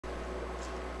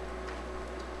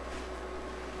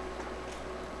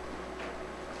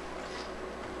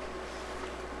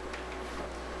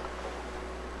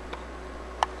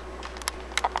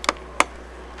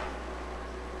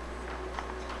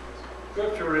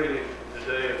scripture reading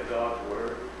today of God's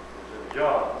Word is in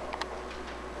John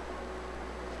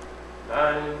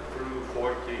 9 through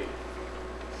 14.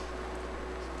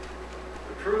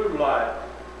 The true light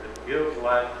that gives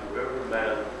light to every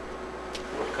man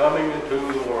was coming into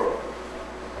the world.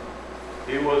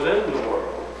 He was in the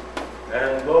world,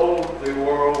 and though the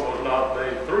world was not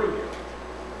made through him,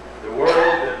 the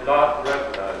world did not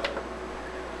recognize him.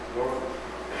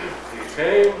 He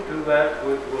came to that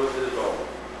which was his own,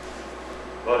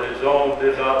 but his own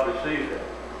did not receive him.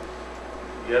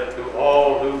 Yet to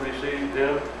all who received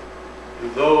him, to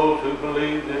those who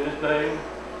believed in his name,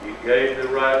 he gave the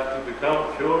right to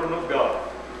become children of God,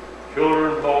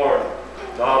 children born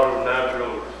not of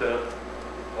natural descent,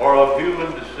 or of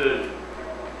human decision,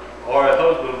 or a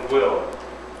husband's will,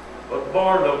 but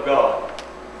born of God.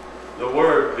 The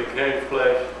Word became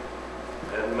flesh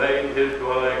and made his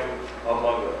dwelling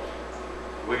among us.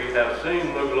 We have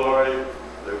seen the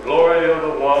glory of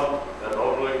the one and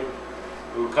only,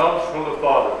 who comes from the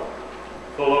Father,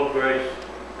 full of grace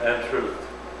and truth.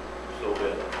 So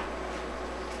then.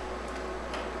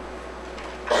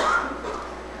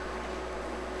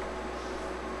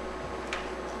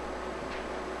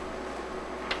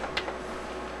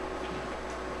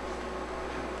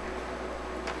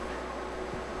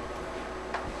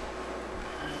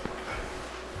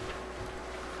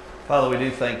 Father, we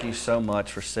do thank you so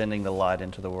much for sending the light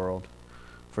into the world,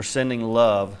 for sending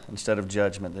love instead of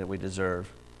judgment that we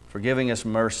deserve, for giving us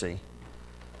mercy,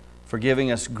 for giving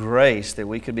us grace that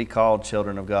we could be called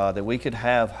children of God, that we could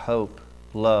have hope,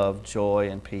 love, joy,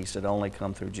 and peace that only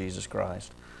come through Jesus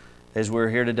Christ. As we're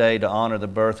here today to honor the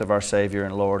birth of our Savior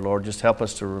and Lord, just help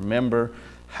us to remember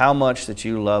how much that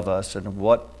you love us and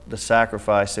what the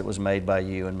sacrifice that was made by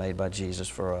you and made by Jesus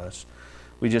for us.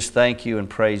 We just thank you and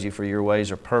praise you, for your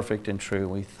ways are perfect and true.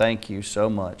 We thank you so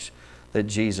much that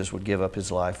Jesus would give up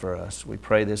his life for us. We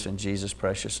pray this in Jesus'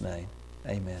 precious name.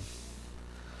 Amen.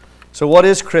 So what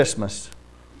is Christmas?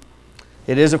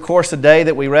 It is, of course, the day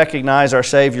that we recognize our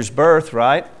Savior's birth,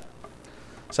 right?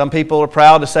 Some people are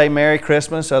proud to say Merry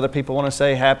Christmas. Other people want to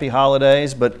say Happy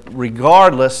Holidays. But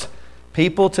regardless,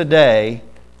 people today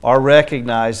are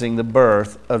recognizing the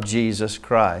birth of Jesus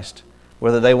Christ.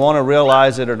 Whether they want to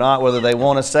realize it or not, whether they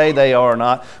want to say they are or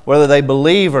not, whether they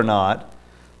believe or not,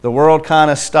 the world kind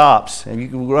of stops. And you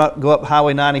can go up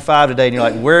Highway 95 today and you're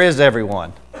like, where is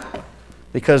everyone?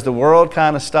 Because the world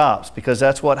kind of stops, because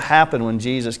that's what happened when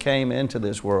Jesus came into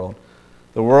this world.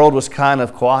 The world was kind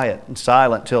of quiet and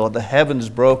silent till the heavens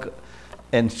broke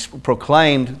and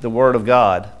proclaimed the Word of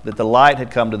God, that the light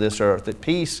had come to this earth, that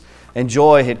peace and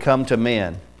joy had come to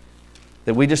men.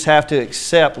 That we just have to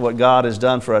accept what God has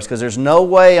done for us, because there's no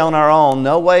way on our own,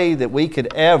 no way that we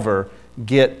could ever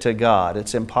get to God.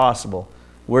 It's impossible.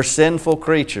 We're sinful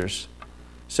creatures.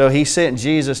 So He sent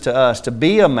Jesus to us to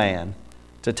be a man,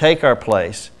 to take our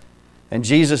place. And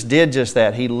Jesus did just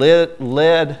that. He lived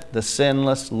the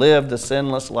sinless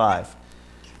life.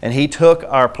 And He took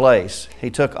our place. He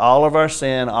took all of our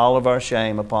sin, all of our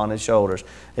shame upon His shoulders,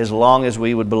 as long as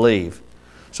we would believe.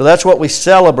 So that's what we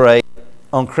celebrate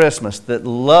on Christmas, that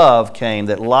love came,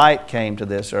 that light came to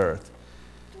this earth.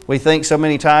 We think so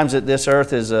many times that this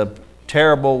earth is a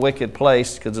terrible, wicked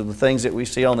place because of the things that we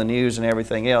see on the news and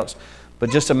everything else.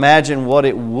 But just imagine what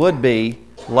it would be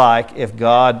like if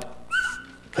God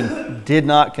did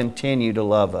not continue to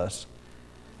love us.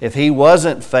 If He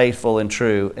wasn't faithful and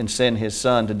true and sent His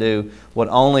Son to do what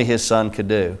only His Son could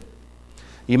do.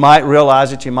 You might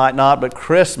realize it, you might not, but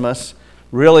Christmas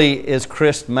really is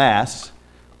Christmas,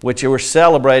 which we're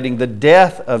celebrating the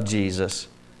death of Jesus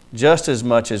just as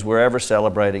much as we're ever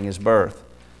celebrating His birth.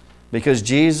 Because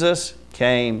Jesus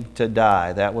came to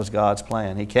die. That was God's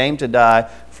plan. He came to die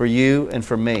for you and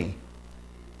for me,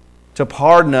 to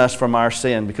pardon us from our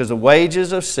sin, because the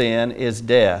wages of sin is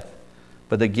death,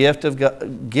 but the gift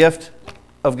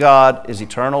of God is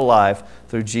eternal life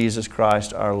through Jesus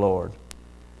Christ our Lord.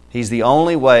 He's the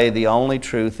only way, the only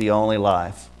truth, the only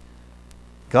life.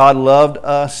 God loved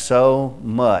us so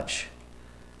much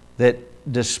that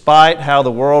despite how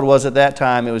the world was at that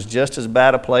time, it was just as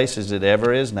bad a place as it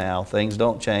ever is now. Things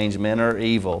don't change. Men are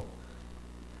evil.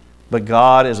 But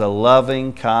God is a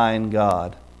loving, kind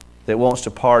God that wants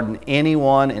to pardon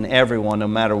anyone and everyone, no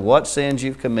matter what sins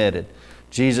you've committed.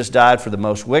 Jesus died for the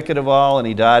most wicked of all, and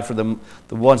He died for the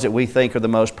ones that we think are the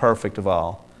most perfect of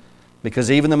all.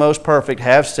 Because even the most perfect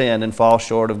have sinned and fall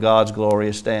short of God's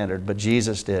glorious standard, but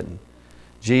Jesus didn't.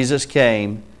 Jesus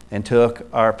came and took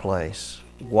our place.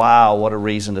 Wow, what a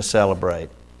reason to celebrate.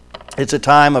 It's a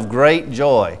time of great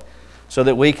joy so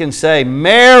that we can say,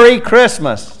 Merry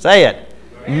Christmas. Say it.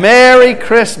 Merry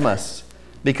Christmas.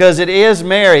 Because it is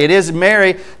merry. It is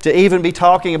merry to even be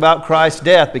talking about Christ's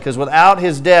death, because without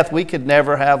His death, we could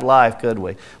never have life, could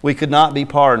we? We could not be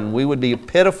pardoned. We would be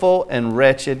pitiful and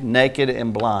wretched, naked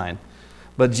and blind.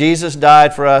 But Jesus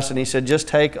died for us, and He said, just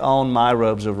take on my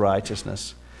robes of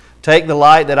righteousness. Take the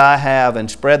light that I have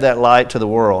and spread that light to the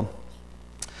world.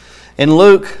 In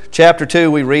Luke chapter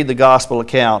 2, we read the gospel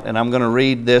account, and I'm going to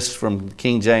read this from the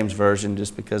King James Version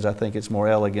just because I think it's more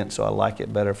elegant, so I like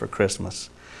it better for Christmas.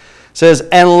 It says,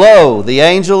 and lo, the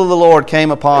angel of the Lord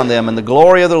came upon them, and the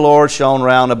glory of the Lord shone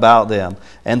round about them,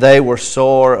 and they were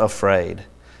sore afraid.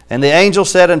 And the angel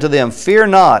said unto them, fear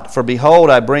not, for behold,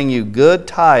 I bring you good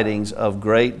tidings of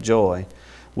great joy,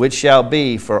 which shall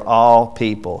be for all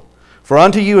people. For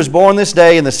unto you is born this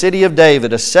day in the city of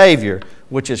David a Savior,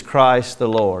 which is Christ the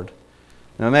Lord.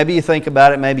 Now maybe you think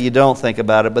about it, maybe you don't think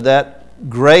about it, but that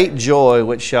great joy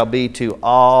which shall be to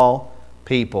all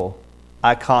people,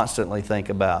 I constantly think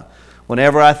about.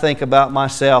 Whenever I think about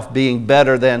myself being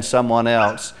better than someone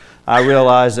else, I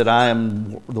realize that I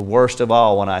am the worst of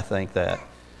all when I think that.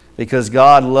 Because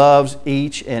God loves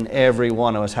each and every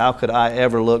one of us. How could I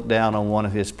ever look down on one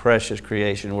of His precious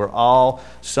creation? We're all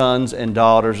sons and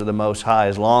daughters of the Most High,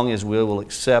 as long as we will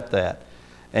accept that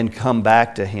and come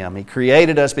back to Him. He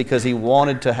created us because He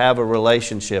wanted to have a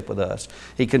relationship with us.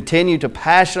 He continued to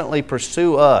passionately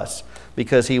pursue us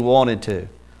because He wanted to.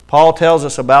 Paul tells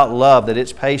us about love, that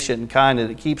it's patient and kind, and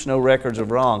it keeps no records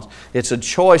of wrongs. It's a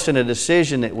choice and a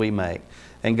decision that we make.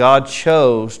 And God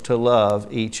chose to love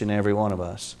each and every one of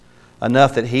us,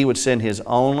 enough that He would send His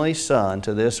only Son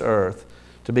to this earth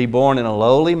to be born in a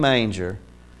lowly manger,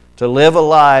 to live a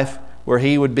life where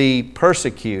He would be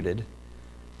persecuted,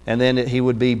 and then He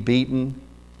would be beaten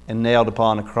and nailed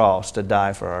upon a cross to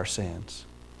die for our sins.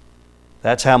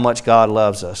 That's how much God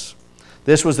loves us.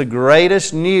 This was the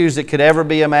greatest news that could ever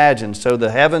be imagined. So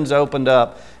the heavens opened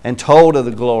up and told of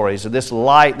the glories of this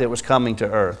light that was coming to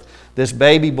earth, this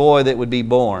baby boy that would be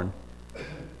born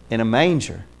in a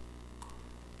manger.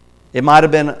 It might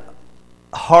have been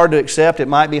hard to accept. It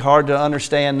might be hard to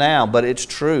understand now, but it's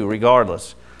true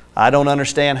regardless. I don't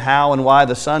understand how and why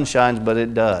the sun shines, but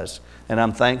it does. And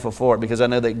I'm thankful for it because I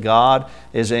know that God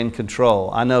is in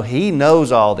control. I know He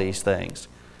knows all these things.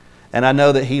 And I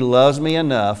know that He loves me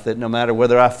enough that no matter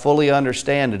whether I fully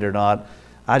understand it or not,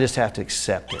 I just have to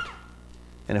accept it.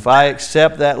 And if I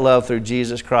accept that love through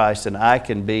Jesus Christ, then I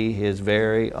can be His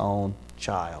very own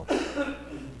child.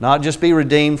 Not just be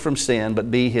redeemed from sin,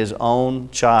 but be His own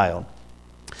child.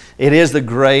 It is the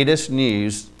greatest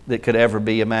news that could ever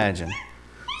be imagined.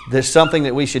 There's something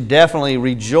that we should definitely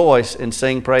rejoice and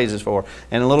sing praises for.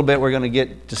 And in a little bit we're going to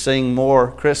get to sing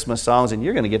more Christmas songs, and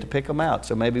you're going to get to pick them out.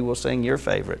 So maybe we'll sing your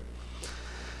favorite.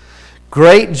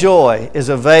 Great joy is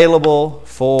available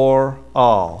for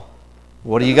all.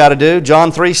 What do you got to do?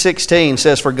 John 3:16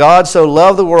 says, for God so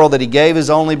loved the world that He gave His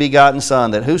only begotten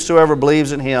Son, that whosoever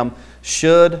believes in Him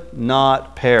should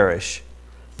not perish,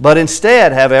 but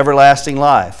instead have everlasting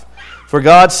life. For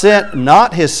God sent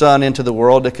not His Son into the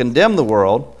world to condemn the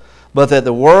world, but that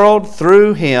the world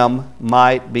through Him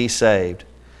might be saved.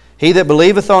 He that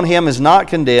believeth on Him is not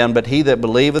condemned, but he that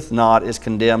believeth not is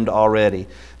condemned already,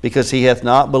 because he hath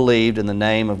not believed in the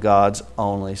name of God's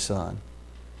only Son.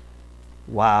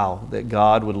 Wow, that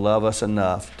God would love us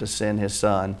enough to send His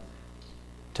Son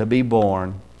to be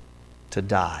born, to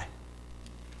die.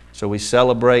 So we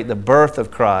celebrate the birth of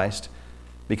Christ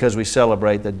because we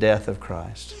celebrate the death of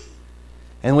Christ.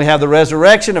 And we have the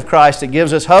resurrection of Christ that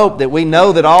gives us hope, that we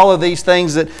know that all of these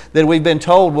things that we've been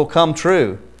told will come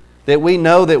true. That we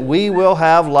know that we will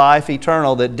have life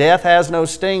eternal, that death has no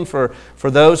sting for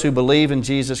those who believe in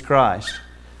Jesus Christ.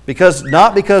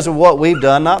 Not because of what we've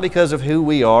done, not because of who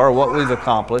we are or what we've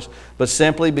accomplished, but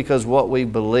simply because what we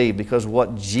believe, because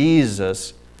what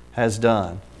Jesus has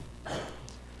done.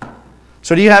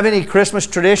 So do you have any Christmas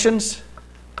traditions?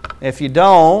 If you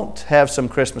don't have some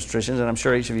Christmas traditions, and I'm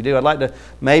sure each of you do, I'd like to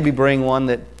maybe bring one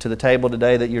to the table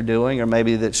today that you're doing, or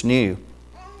maybe that's new.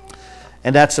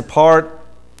 And that's a part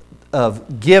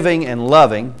of giving and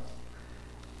loving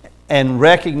and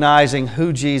recognizing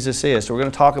who Jesus is. So we're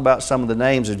going to talk about some of the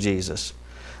names of Jesus.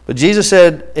 But Jesus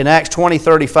said in Acts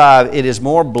 20:35, it is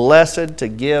more blessed to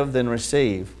give than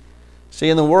receive. See,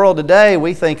 in the world today,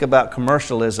 we think about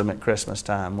commercialism at Christmas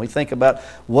time. We think about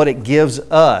what it gives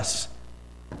us.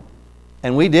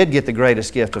 And we did get the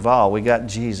greatest gift of all. We got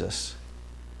Jesus.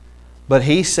 But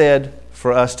He said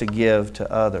for us to give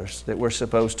to others, that we're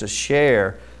supposed to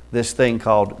share this thing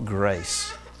called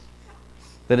grace.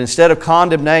 That instead of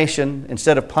condemnation,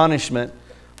 instead of punishment,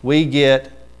 we get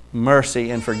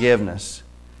mercy and forgiveness.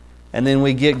 And then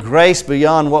we get grace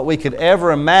beyond what we could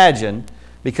ever imagine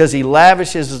because He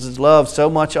lavishes His love so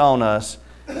much on us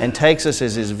and takes us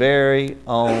as His very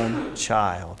own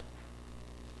child.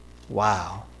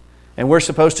 Wow. And we're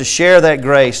supposed to share that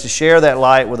grace, to share that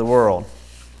light with the world.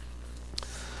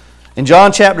 In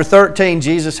John chapter 13,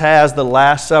 Jesus has the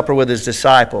Last Supper with His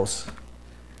disciples.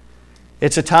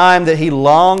 It's a time that He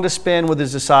longed to spend with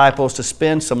His disciples, to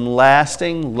spend some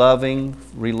lasting, loving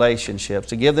relationships,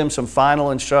 to give them some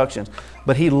final instructions.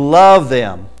 But He loved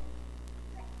them.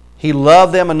 He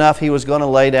loved them enough He was going to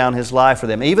lay down His life for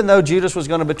them. Even though Judas was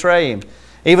going to betray Him,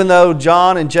 even though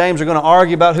John and James are going to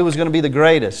argue about who was going to be the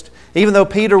greatest, even though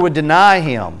Peter would deny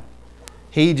Him,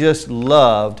 He just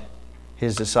loved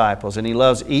His disciples, and He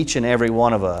loves each and every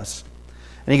one of us.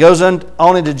 And He goes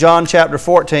on into John chapter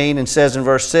 14 and says in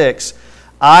verse 6,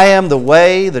 I am the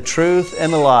way, the truth,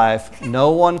 and the life. No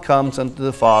one comes unto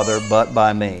the Father but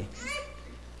by me.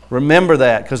 Remember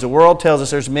that, because the world tells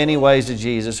us there's many ways to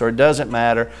Jesus, or it doesn't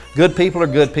matter. Good people are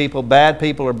good people, bad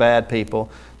people are bad people.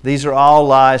 These are all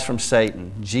lies from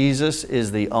Satan. Jesus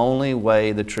is the only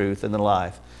way, the truth, and the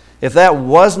life. If that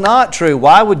was not true,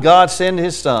 why would God send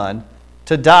His Son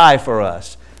to die for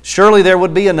us? Surely there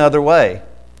would be another way.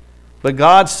 But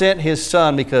God sent His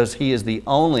Son because He is the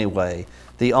only way,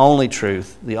 the only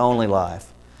truth, the only life.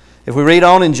 If we read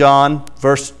on in John,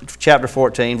 chapter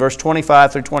 14, verse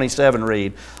 25 through 27,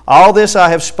 read, All this I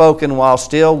have spoken while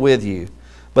still with you.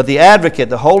 But the Advocate,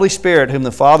 the Holy Spirit, whom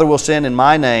the Father will send in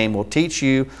my name, will teach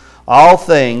you all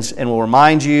things and will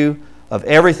remind you of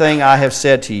everything I have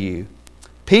said to you.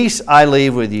 Peace I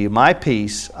leave with you, my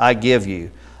peace I give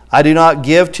you. I do not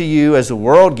give to you as the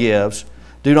world gives.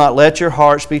 Do not let your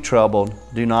hearts be troubled.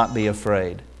 Do not be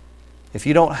afraid. If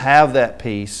you don't have that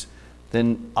peace,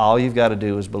 then all you've got to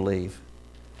do is believe.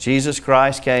 Jesus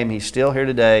Christ came. He's still here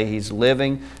today. He's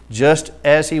living just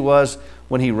as He was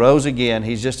when He rose again.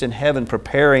 He's just in heaven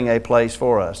preparing a place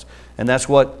for us. And that's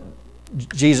what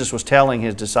Jesus was telling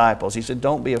His disciples. He said,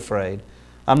 don't be afraid.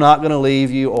 I'm not going to leave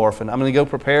you orphan. I'm going to go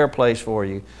prepare a place for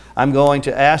you. I'm going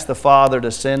to ask the Father to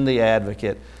send the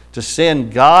Advocate, to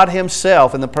send God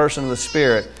Himself in the person of the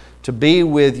Spirit to be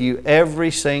with you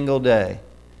every single day.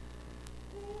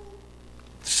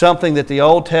 Something that the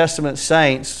Old Testament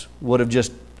saints would have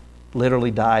just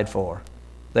literally died for.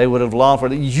 They would have longed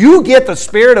for. You get the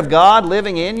Spirit of God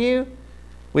living in you?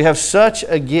 We have such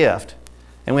a gift,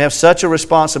 and we have such a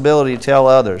responsibility to tell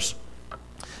others.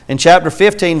 In chapter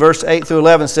 15, verse 8 through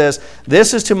 11 says,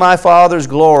 This is to my Father's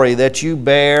glory, that you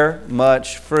bear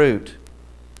much fruit,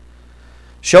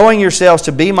 showing yourselves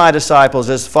to be my disciples.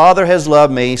 As the Father has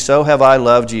loved me, so have I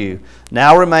loved you.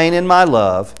 Now remain in my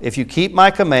love. If you keep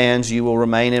my commands, you will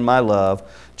remain in my love,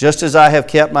 just as I have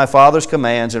kept my Father's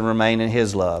commands and remain in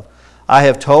His love. I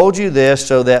have told you this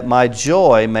so that my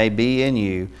joy may be in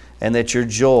you, and that your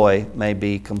joy may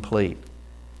be complete.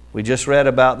 We just read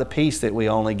about the peace that we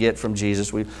only get from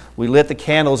Jesus. We lit the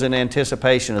candles in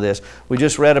anticipation of this. We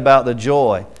just read about the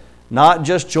joy. Not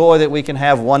just joy that we can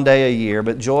have one day a year,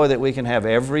 but joy that we can have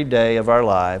every day of our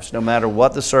lives, no matter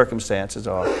what the circumstances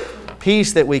are.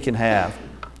 Peace that we can have,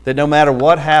 that no matter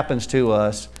what happens to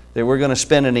us, that we're going to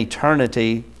spend an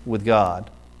eternity with God.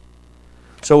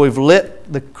 So we've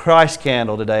lit the Christ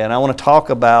candle today, and I want to talk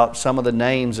about some of the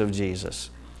names of Jesus.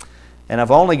 And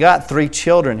I've only got 3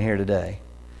 children here today,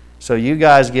 so you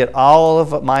guys get all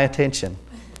of my attention,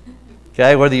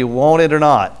 okay, whether you want it or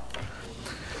not.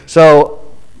 So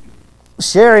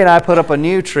Sherry and I put up a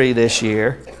new tree this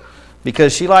year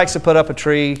because she likes to put up a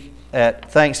tree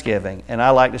at Thanksgiving, and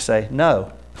I like to say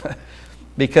no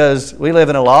because we live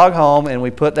in a log home and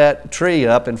we put that tree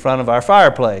up in front of our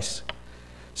fireplace.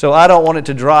 So I don't want it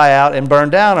to dry out and burn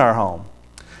down our home.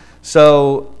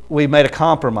 So we made a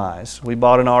compromise. We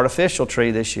bought an artificial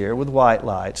tree this year with white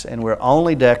lights, and we're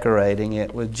only decorating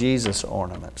it with Jesus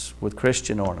ornaments, with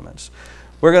Christian ornaments.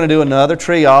 We're going to do another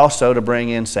tree also to bring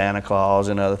in Santa Claus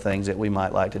and other things that we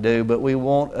might like to do, but we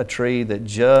want a tree that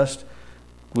just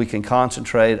we can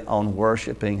concentrate on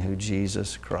worshiping who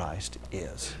Jesus Christ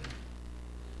is.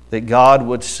 That God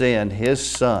would send His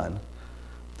Son.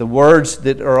 The words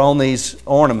that are on these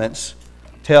ornaments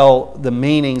tell the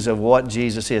meanings of what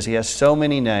Jesus is. He has so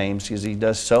many names because He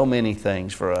does so many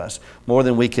things for us, more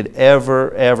than we could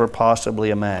ever possibly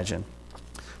imagine.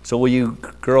 So will you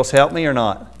girls help me or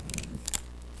not?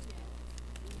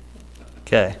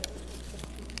 Okay.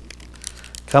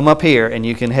 Come up here and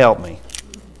you can help me.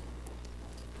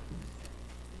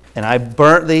 And I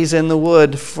burnt these in the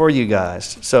wood for you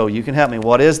guys, so you can help me.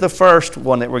 What is the first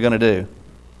one that we're going to do?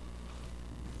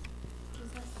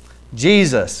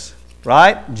 Jesus,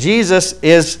 right? Jesus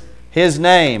is His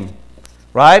name,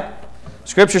 right?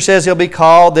 Scripture says He'll be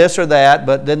called this or that,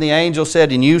 but then the angel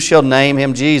said, and you shall name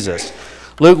Him Jesus.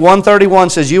 Luke 1:31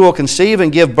 says, you will conceive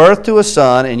and give birth to a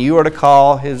son, and you are to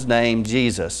call his name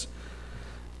Jesus.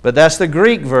 But that's the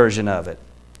Greek version of it.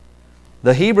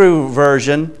 The Hebrew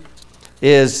version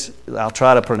is, I'll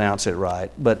try to pronounce it right,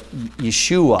 but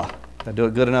Yeshua. Did I do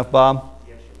it good enough, Bob?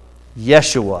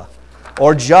 Yeshua.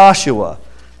 Or Joshua,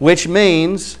 which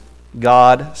means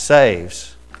God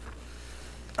saves.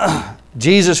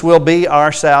 Jesus will be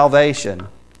our salvation.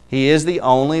 He is the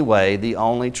only way, the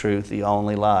only truth, the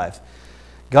only life.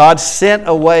 God sent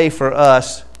a way for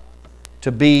us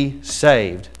to be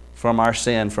saved from our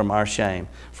sin, from our shame,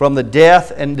 from the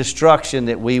death and destruction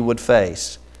that we would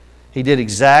face. He did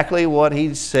exactly what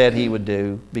He said He would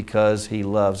do because He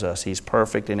loves us. He's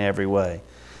perfect in every way.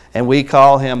 And we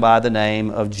call Him by the name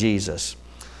of Jesus.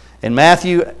 In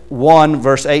Matthew 1,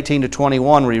 verse 18 to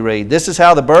 21, we read, this is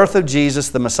how the birth of Jesus,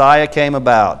 the Messiah, came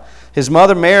about. His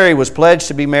mother Mary was pledged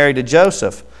to be married to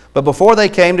Joseph, but before they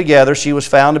came together, she was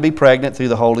found to be pregnant through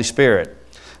the Holy Spirit.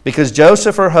 Because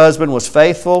Joseph, her husband, was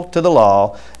faithful to the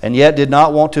law and yet did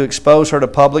not want to expose her to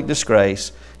public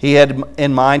disgrace, he had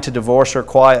in mind to divorce her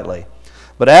quietly.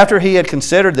 But after he had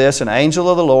considered this, an angel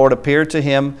of the Lord appeared to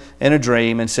him in a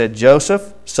dream and said,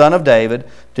 Joseph, son of David,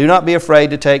 do not be afraid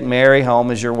to take Mary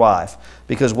home as your wife,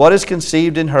 because what is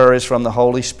conceived in her is from the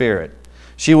Holy Spirit.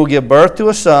 She will give birth to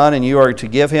a son, and you are to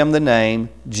give him the name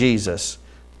Jesus,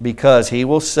 because he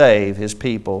will save his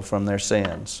people from their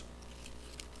sins.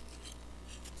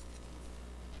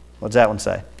 What's that one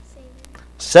say?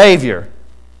 Savior.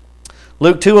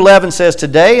 Luke 2:11 says,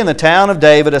 today in the town of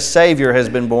David a Savior has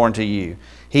been born to you.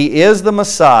 He is the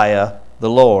Messiah, the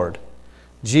Lord.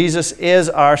 Jesus is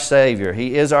our Savior.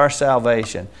 He is our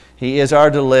salvation. He is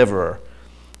our deliverer.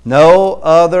 No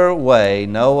other way,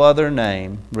 no other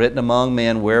name written among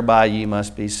men whereby ye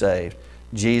must be saved.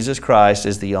 Jesus Christ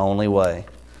is the only way.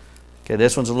 Okay,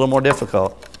 this one's a little more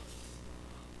difficult.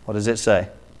 What does it say?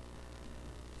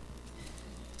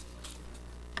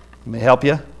 Let me help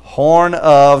you. Horn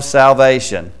of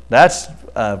salvation. That's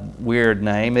a weird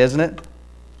name, isn't it?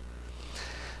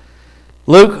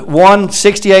 Luke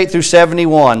 1:68 through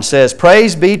 71 says,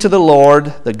 praise be to the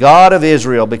Lord, the God of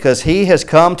Israel, because He has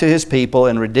come to His people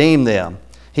and redeemed them.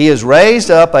 He has raised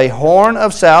up a horn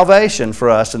of salvation for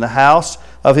us in the house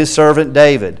of His servant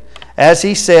David, as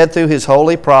He said through His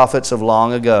holy prophets of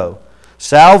long ago.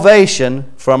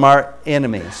 Salvation from our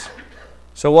enemies.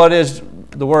 So what is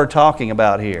the word talking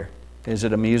about here? Is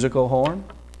it a musical horn?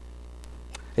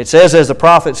 It says, as the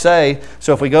prophets say,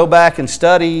 so if we go back and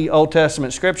study Old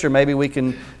Testament Scripture, maybe we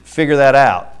can figure that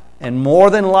out. And more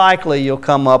than likely you'll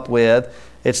come up with,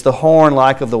 it's the horn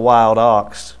like of the wild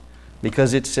ox,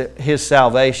 because it's His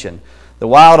salvation. The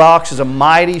wild ox is a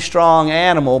mighty strong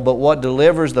animal, but what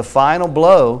delivers the final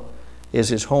blow is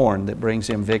His horn that brings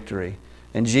Him victory.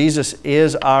 And Jesus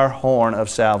is our horn of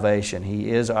salvation. He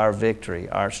is our victory,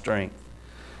 our strength.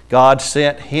 God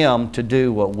sent Him to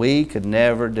do what we could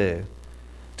never do,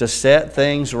 to set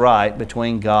things right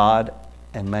between God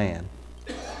and man.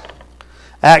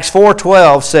 Acts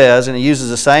 4:12 says, and it uses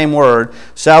the same word,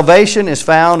 salvation is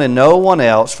found in no one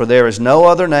else, for there is no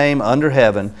other name under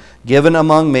heaven given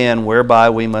among men whereby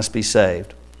we must be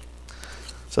saved.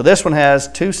 So this one has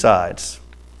two sides.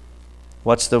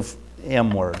 What's the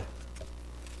M word?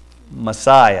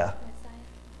 Messiah.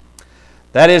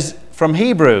 That is from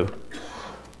Hebrew.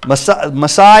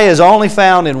 Messiah is only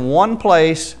found in one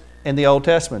place in the Old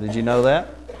Testament. Did you know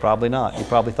that? Probably not. You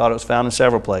probably thought it was found in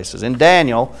several places. In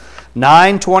Daniel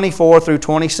 9:24 through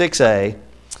 26a,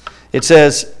 it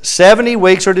says, 70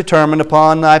 weeks are determined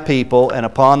upon thy people and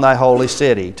upon thy holy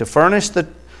city, to finish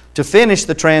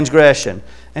the transgression,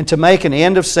 and to make an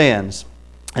end of sins,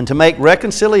 and to make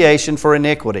reconciliation for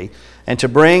iniquity, and to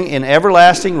bring in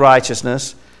everlasting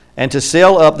righteousness, and to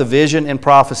seal up the vision and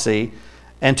prophecy,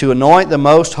 and to anoint the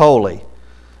most holy.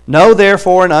 Know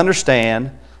therefore and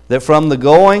understand that from the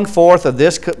going forth of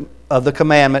the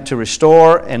commandment to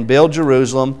restore and build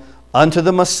Jerusalem unto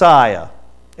the Messiah.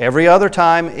 Every other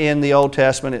time in the Old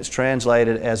Testament it's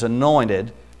translated as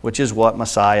anointed, which is what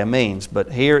Messiah means.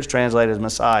 But here it's translated as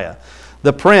Messiah.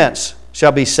 The prince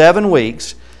shall be 7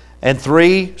 weeks, and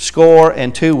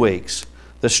 62 weeks.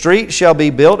 The street shall be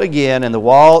built again, and the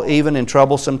wall even in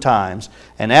troublesome times.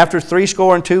 And after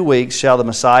 62 weeks shall the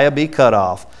Messiah be cut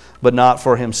off, but not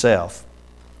for himself.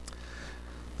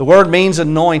 The word means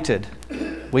anointed.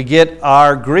 We get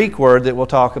our Greek word that we'll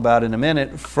talk about in a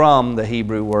minute from the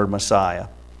Hebrew word Messiah.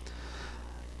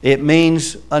 It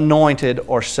means anointed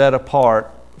or set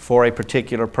apart for a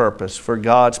particular purpose, for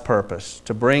God's purpose,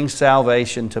 to bring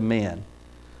salvation to men.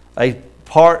 A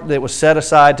part that was set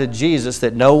aside to Jesus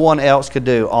that no one else could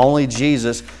do. Only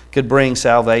Jesus could bring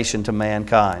salvation to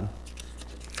mankind.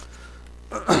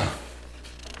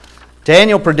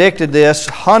 Daniel predicted this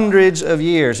hundreds of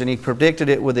years, and he predicted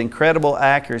it with incredible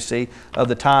accuracy of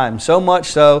the time. So much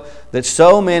so that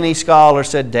so many scholars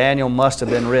said Daniel must have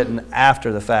been written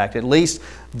after the fact. At least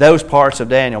those parts of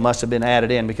Daniel must have been added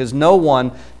in, because no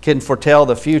one can foretell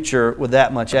the future with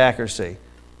that much accuracy.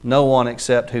 No one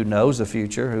except who knows the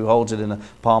future, who holds it in the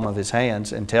palm of his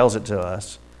hands and tells it to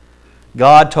us.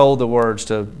 God told the words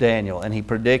to Daniel, and he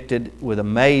predicted with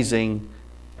amazing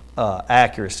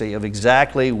accuracy of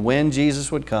exactly when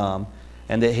Jesus would come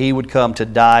and that he would come to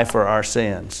die for our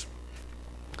sins.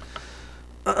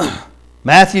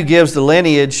 Matthew gives the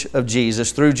lineage of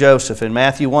Jesus through Joseph. In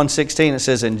Matthew 1:16 it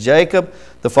says, "And Jacob,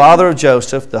 the father of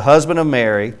Joseph, the husband of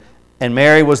Mary, and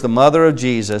Mary was the mother of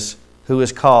Jesus, who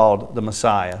is called the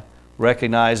Messiah,"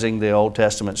 recognizing the Old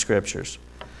Testament scriptures.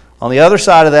 On the other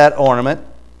side of that ornament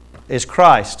is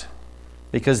Christ,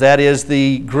 because that is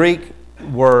the Greek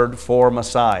word for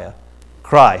Messiah,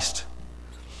 Christ.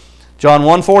 John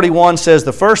 1:41 says,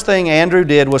 "The first thing Andrew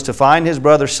did was to find his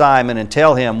brother Simon and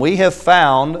tell him, 'We have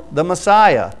found the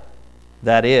Messiah,'"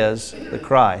 that is, the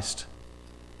Christ.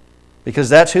 Because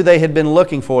that's who they had been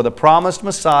looking for, the promised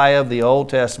Messiah of the Old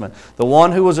Testament, the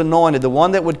one who was anointed, the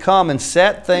one that would come and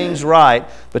set things right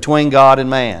between God and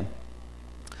man.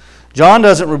 John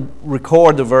doesn't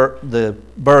record the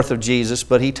birth of Jesus,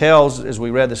 but he tells, as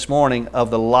we read this morning, of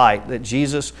the light, that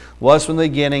Jesus was from the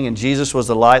beginning and Jesus was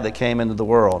the light that came into the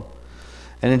world.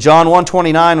 And in John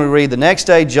 1:29 we read, "The next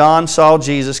day John saw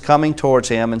Jesus coming towards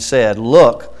him and said,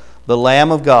 'Look, the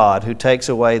Lamb of God who takes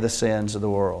away the sins of the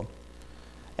world.'"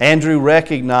 Andrew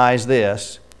recognized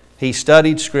this. He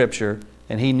studied Scripture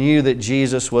and he knew that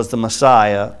Jesus was the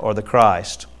Messiah or the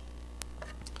Christ.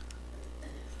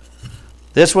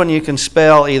 This one you can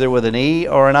spell either with an E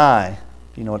or an I.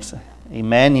 You know what's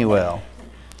Emmanuel.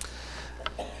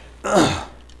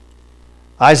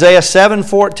 Isaiah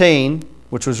 7:14,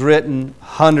 which was written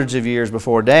hundreds of years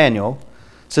before Daniel,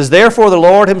 says, "Therefore the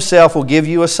Lord himself will give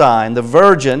you a sign. The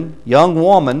virgin, young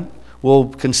woman, will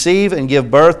conceive and give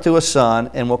birth to a son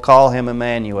and will call him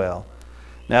Emmanuel."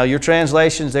 Now your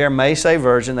translations there may say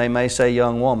virgin, they may say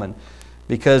young woman,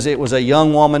 because it was a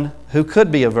young woman who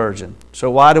could be a virgin. So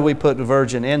why do we put the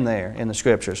virgin in there in the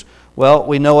Scriptures? Well,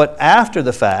 we know it after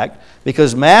the fact,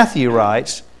 because Matthew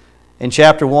writes in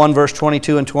chapter 1, verse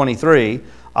 22 and 23,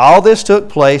 "All this took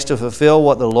place to fulfill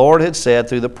what the Lord had said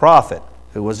through the prophet."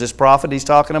 Who was this prophet he's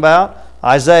talking about?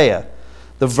 Isaiah.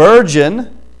 "The virgin,"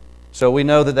 so we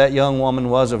know that that young woman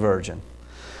was a virgin,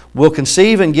 "will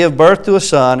conceive and give birth to a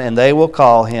son, and they will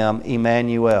call him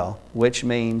Emmanuel," which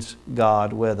means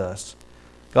God with us.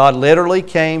 God literally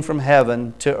came from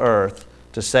heaven to earth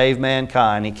to save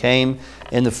mankind. He came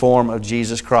in the form of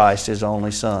Jesus Christ, His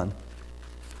only Son.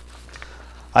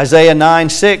 Isaiah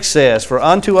 9:6 says, "For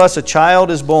unto us a child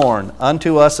is born,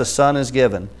 unto us a son is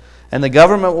given, and the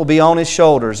government will be on His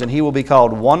shoulders, and He will be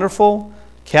called Wonderful,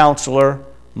 Counselor,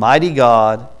 Mighty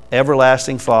God,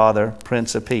 Everlasting Father,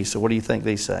 Prince of Peace." So what do you think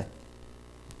these say?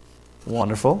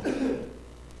 Wonderful,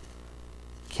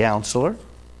 Counselor,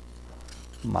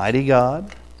 Mighty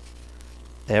God,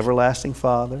 Everlasting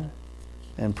Father,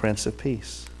 and Prince of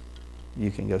Peace.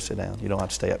 You can go sit down. You don't have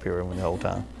to stay up here the whole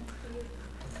time.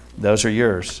 Those are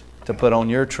yours to put on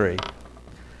your tree.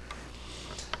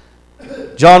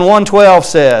 John 1:12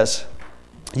 says,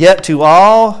 "Yet to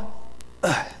all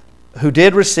who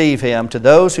did receive Him, to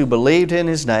those who believed in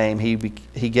His name,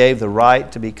 He gave the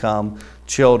right to become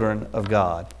children of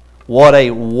God." What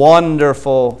a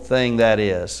wonderful thing that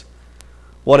is.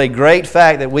 What a great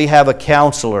fact that we have a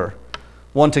counselor,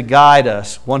 one to guide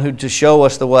us, one to show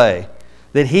us the way.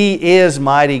 That He is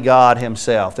mighty God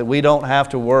Himself, that we don't have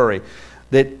to worry.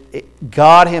 That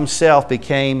God Himself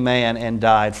became man and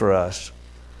died for us.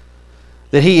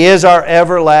 That He is our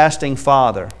everlasting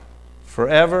Father,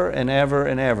 forever and ever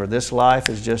and ever. This life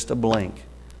is just a blink,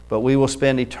 but we will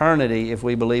spend eternity if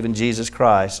we believe in Jesus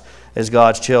Christ as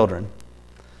God's children.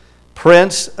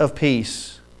 Prince of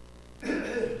Peace.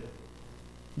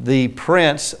 The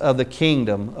Prince of the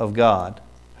kingdom of God,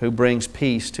 who brings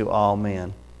peace to all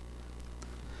men.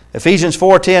 Ephesians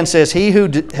 4:10 says, "He who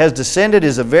has descended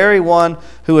is the very one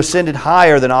who ascended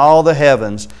higher than all the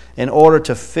heavens in order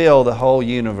to fill the whole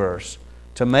universe,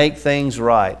 to make things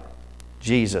right."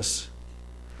 Jesus.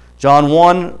 John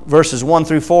 1 verses 1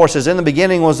 through 4 says, "In the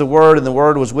beginning was the Word, and the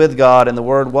Word was with God, and the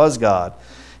Word was God.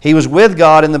 He was with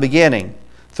God in the beginning.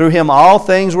 Through Him all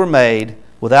things were made.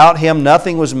 Without Him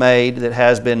nothing was made that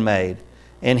has been made.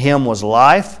 In Him was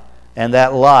life, and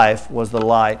that life was the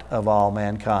light of all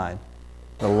mankind."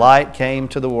 The light came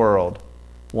to the world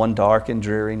one dark and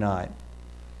dreary night.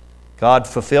 God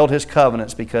fulfilled His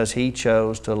covenants because He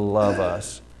chose to love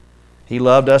us. He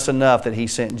loved us enough that He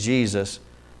sent Jesus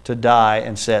to die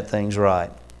and set things right.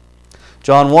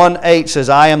 John 1:8 says,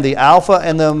 I am the Alpha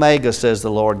and the Omega, says the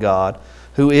Lord God,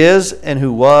 who is and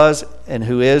who was and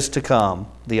who is to come,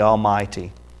 the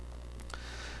Almighty.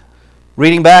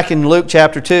 Reading back in Luke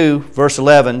chapter 2, verse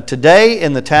 11, today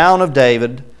in the town of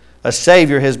David, a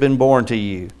Savior has been born to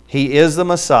you. He is the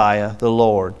Messiah, the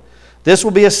Lord. This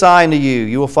will be a sign to you.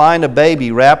 You will find a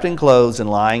baby wrapped in clothes and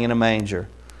lying in a manger.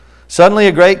 Suddenly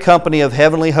a great company of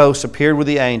heavenly hosts appeared with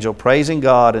the angel, praising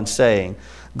God and saying,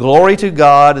 Glory to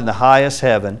God in the highest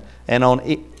heaven, and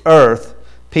on earth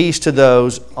peace to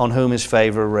those on whom His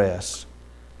favor rests.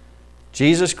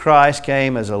 Jesus Christ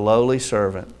came as a lowly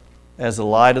servant, as the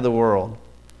light of the world.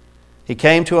 He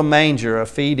came to a manger, a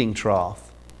feeding trough,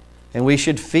 and we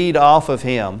should feed off of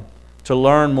Him to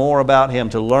learn more about Him,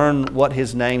 to learn what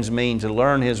His names mean, to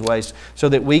learn His ways, so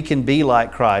that we can be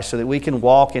like Christ, so that we can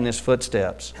walk in His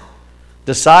footsteps.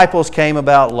 Disciples came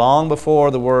about long before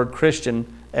the word Christian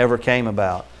ever came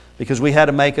about, because we had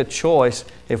to make a choice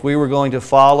if we were going to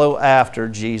follow after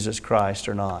Jesus Christ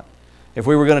or not, if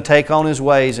we were going to take on His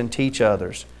ways and teach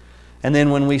others. And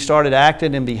then when we started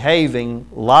acting and behaving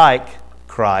like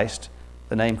Christ,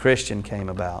 the name Christian came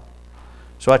about.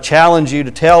 So I challenge you to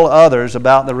tell others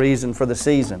about the reason for the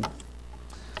season.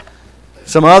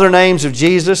 Some other names of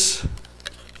Jesus,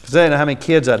 because I didn't know how many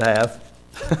kids I'd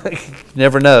have.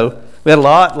 Never know. We had a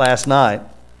lot last night.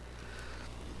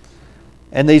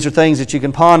 And these are things that you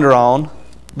can ponder on.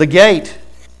 The gate,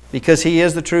 because He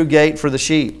is the true gate for the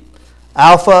sheep.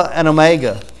 Alpha and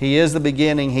Omega. He is the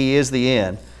beginning. He is the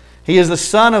end. He is the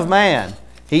Son of Man.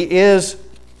 He is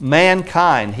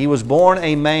mankind. He was born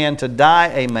a man to die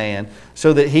a man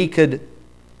so that He could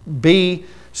be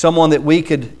someone that we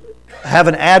could have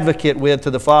an advocate with to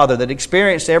the Father, that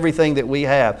experienced everything that we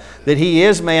have. That He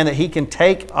is man, that He can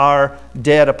take our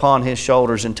debt upon His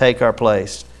shoulders and take our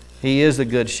place. He is the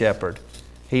Good Shepherd.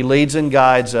 He leads and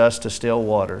guides us to still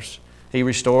waters. He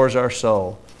restores our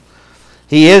soul.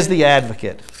 He is the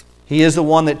advocate. He is the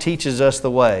one that teaches us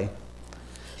the way.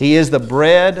 He is the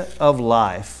bread of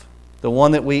life, the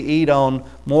one that we eat on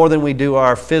more than we do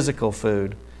our physical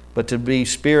food, but to be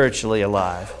spiritually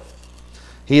alive.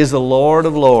 He is the Lord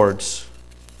of Lords,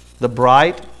 the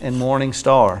bright and morning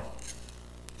star,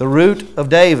 the root of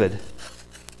David,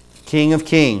 King of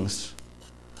Kings,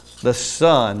 the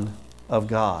Son of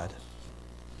God.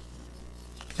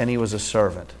 And He was a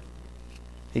servant.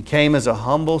 He came as a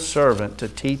humble servant to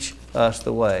teach us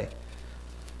the way,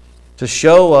 to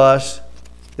show us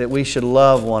that we should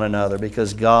love one another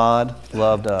because God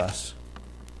loved us.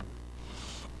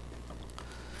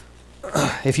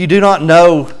 If you do not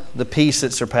know the peace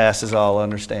that surpasses all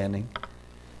understanding,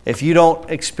 if you don't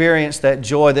experience that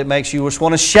joy that makes you just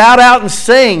want to shout out and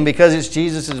sing because it's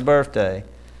Jesus' birthday,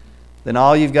 then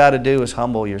all you've got to do is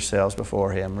humble yourselves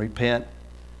before Him. Repent,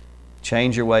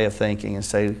 change your way of thinking, and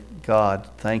say, God,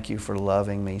 thank You for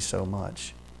loving me so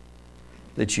much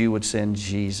that You would send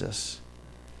Jesus.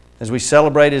 As we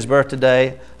celebrate His birthday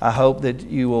today, I hope that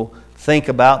you will think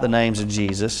about the names of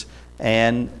Jesus.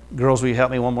 And girls, will you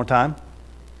help me one more time?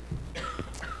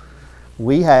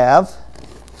 We have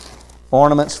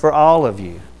ornaments for all of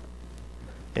you.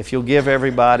 If you'll give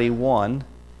everybody one,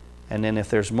 and then if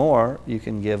there's more, you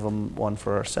can give them one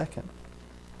for our second.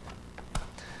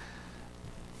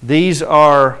 These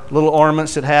are little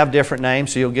ornaments that have different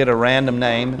names, so you'll get a random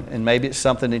name, and maybe it's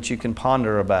something that you can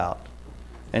ponder about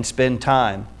and spend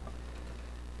time.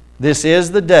 This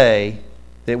is the day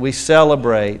that we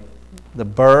celebrate the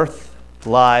birth,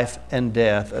 life, and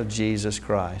death of Jesus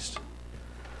Christ.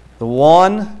 The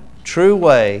one true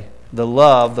way, the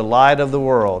love, the light of the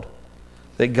world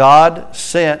that God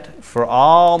sent for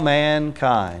all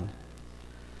mankind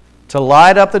to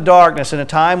light up the darkness in a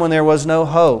time when there was no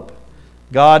hope.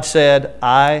 God said,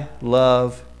 I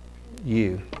love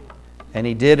you. And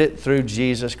He did it through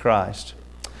Jesus Christ.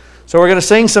 So we're going to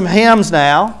sing some hymns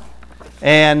now.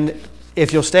 And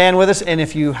if you'll stand with us, and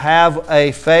if you have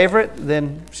a favorite,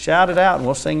 then shout it out and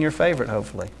we'll sing your favorite,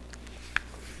 hopefully.